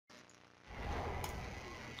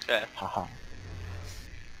Okay. Haha.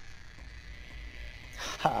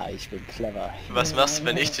 Ha, ich bin clever. Was machst du,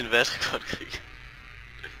 wenn ich den Weltrekord kriege?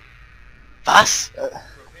 Was?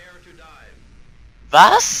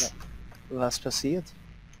 Was? Was passiert?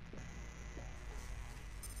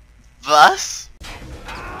 Was?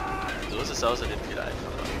 So ist es außerdem viel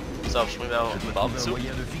einfacher. So, springen wir auf den Baum zu.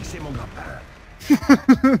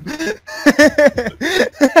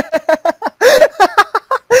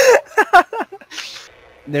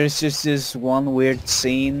 There's just this one weird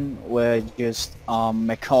scene where just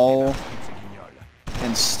McCall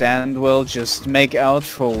and Standwell just make out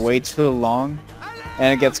for way too long,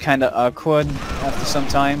 and it gets kind of awkward after some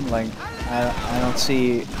time. Like I don't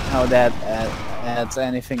see how that adds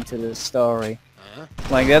anything to the story.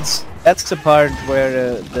 Like that's the part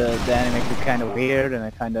where the anime got kind of weird, and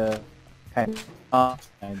I kind of off.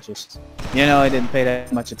 I just, you know, I didn't pay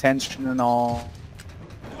that much attention and all.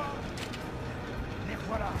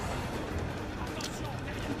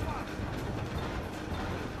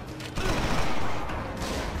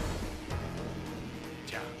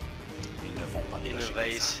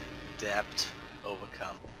 Innovate, adapt,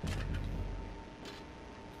 overcome.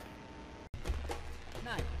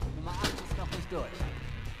 Nein, Nummer 8 ist noch nicht durch.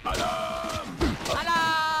 Alarm!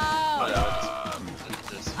 Alarm! Alarm!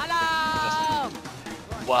 Alarm!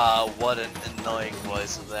 Wow, what an annoying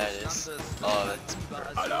voice that is. Oh, that's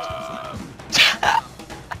perfect. Alarm!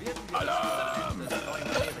 Alarm!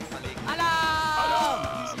 Alarm!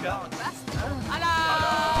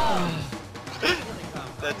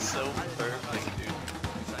 That's so perfect, dude.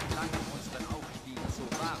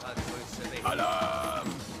 Alarm!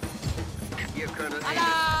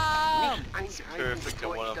 Alarm! It's perfect,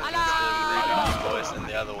 and one of them is the really deep voice and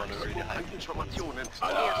the other one a really high pitched voice.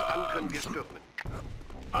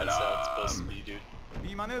 That's how it's supposed to be, dude.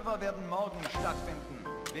 Die Manöver werden morgen stattfinden,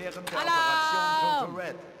 während der Alarm! Operation Total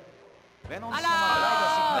Red. Wenn uns Alarm! Nummer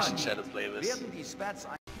 3 I das should Signal shadow play gibt, this. werden die Spats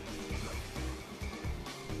ein...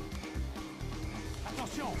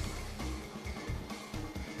 Attention!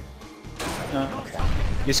 Okay.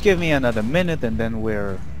 Just give me another minute and then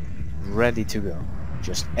we're ready to go.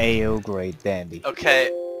 Just AO great dandy.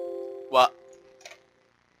 Okay. What?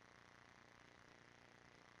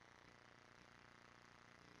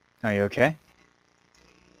 Are you okay?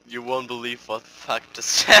 You won't believe what the fuck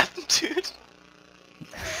just happened, dude.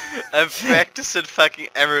 I'm practicing fucking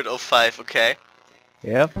Emerald 05, okay?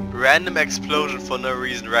 Yep. Random explosion for no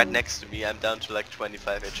reason right next to me. I'm down to like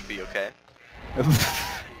 25 HP, okay?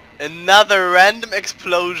 Another random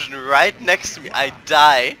explosion right next to me. I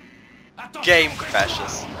die. Game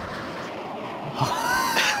crashes.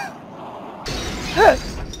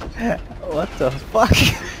 What the fuck?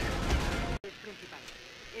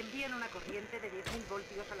 Envían una corriente de 10.000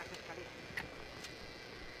 voltios a las escaleras.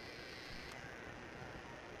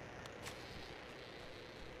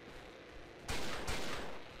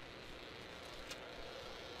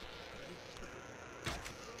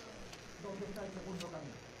 ¿Dónde está el segundo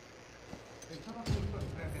camino? Estaba justo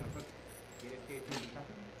enfrente de nosotros. ¿Quieres que eche un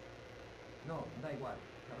vistazo? No, da igual.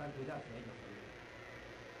 Sabrán cuidarse ellos solitos.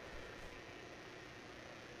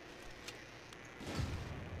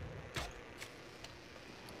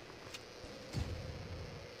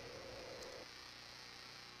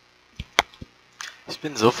 Ich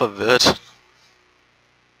bin so verwirrt.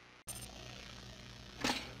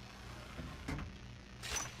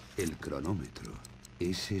 El cronómetro.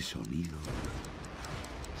 Ese sonido.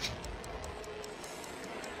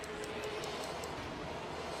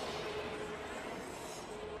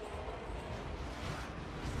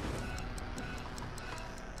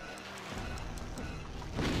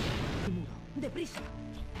 ¡Deprisa!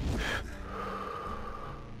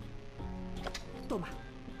 Toma.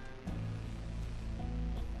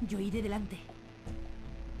 Yo iré delante.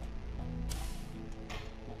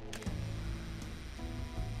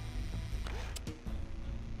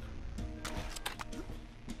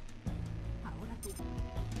 Ahora tú.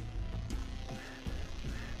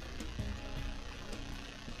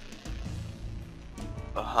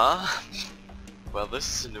 Well, this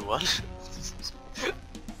is a new one.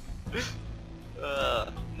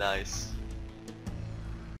 Nice.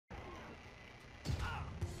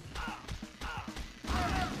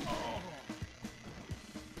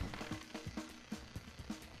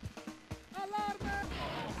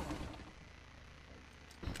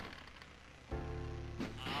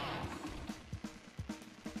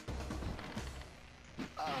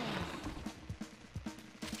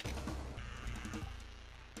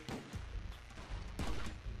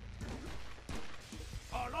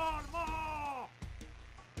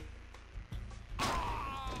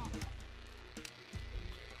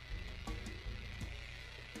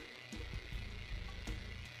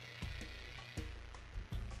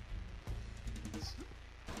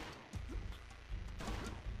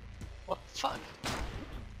 fuck?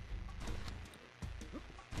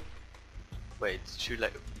 Wait, did you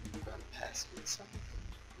like run past me or something?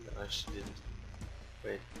 No, she didn't.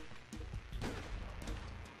 Wait.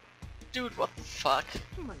 Dude, what the fuck?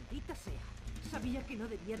 Maldita sea. Sabía que no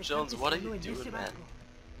debía dejarte Jones, what are solo you en ese doing, man? barco.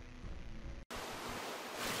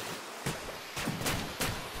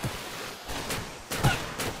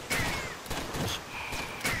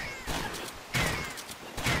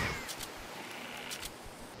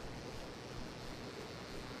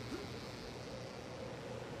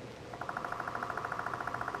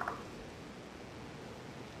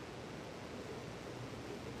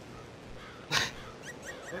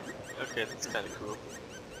 Okay, that's kinda cool.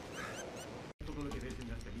 Todo lo que ves en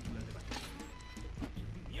las películas de batalla.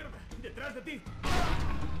 ¡Mierda! ¡Detrás de ti!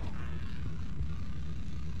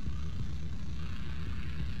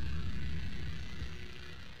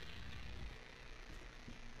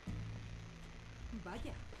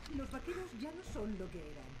 Vaya, los vaqueros ya no son lo que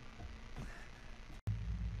eran.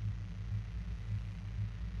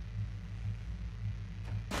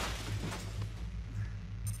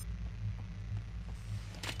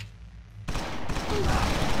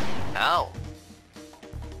 Ow!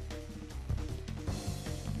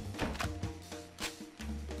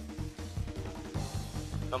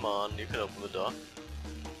 Come on, you can open the door.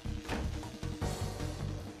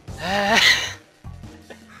 Can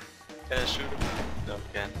I shoot him? No, I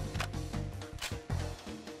can't.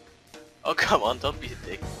 Oh, come on, don't be a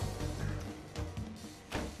dick.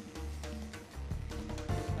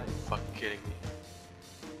 Are you fucking kidding me?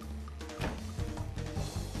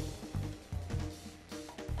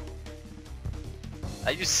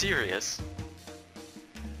 Are you serious?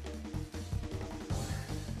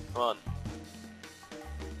 Come on.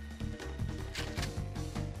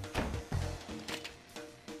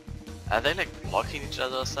 Are they like blocking each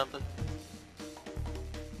other or something?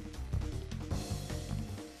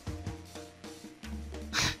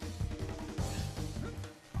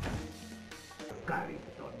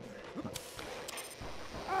 Carrington.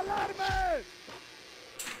 ¡Alarme!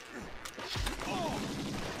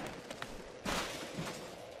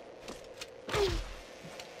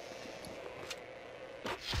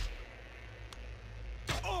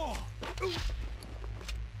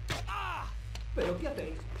 ¿Pero qué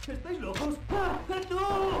hacéis? ¿Estáis locos? ¡Ah!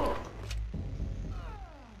 ¡No!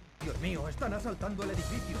 Dios mío, están asaltando el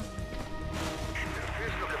edificio.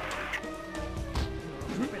 ¿Es lo que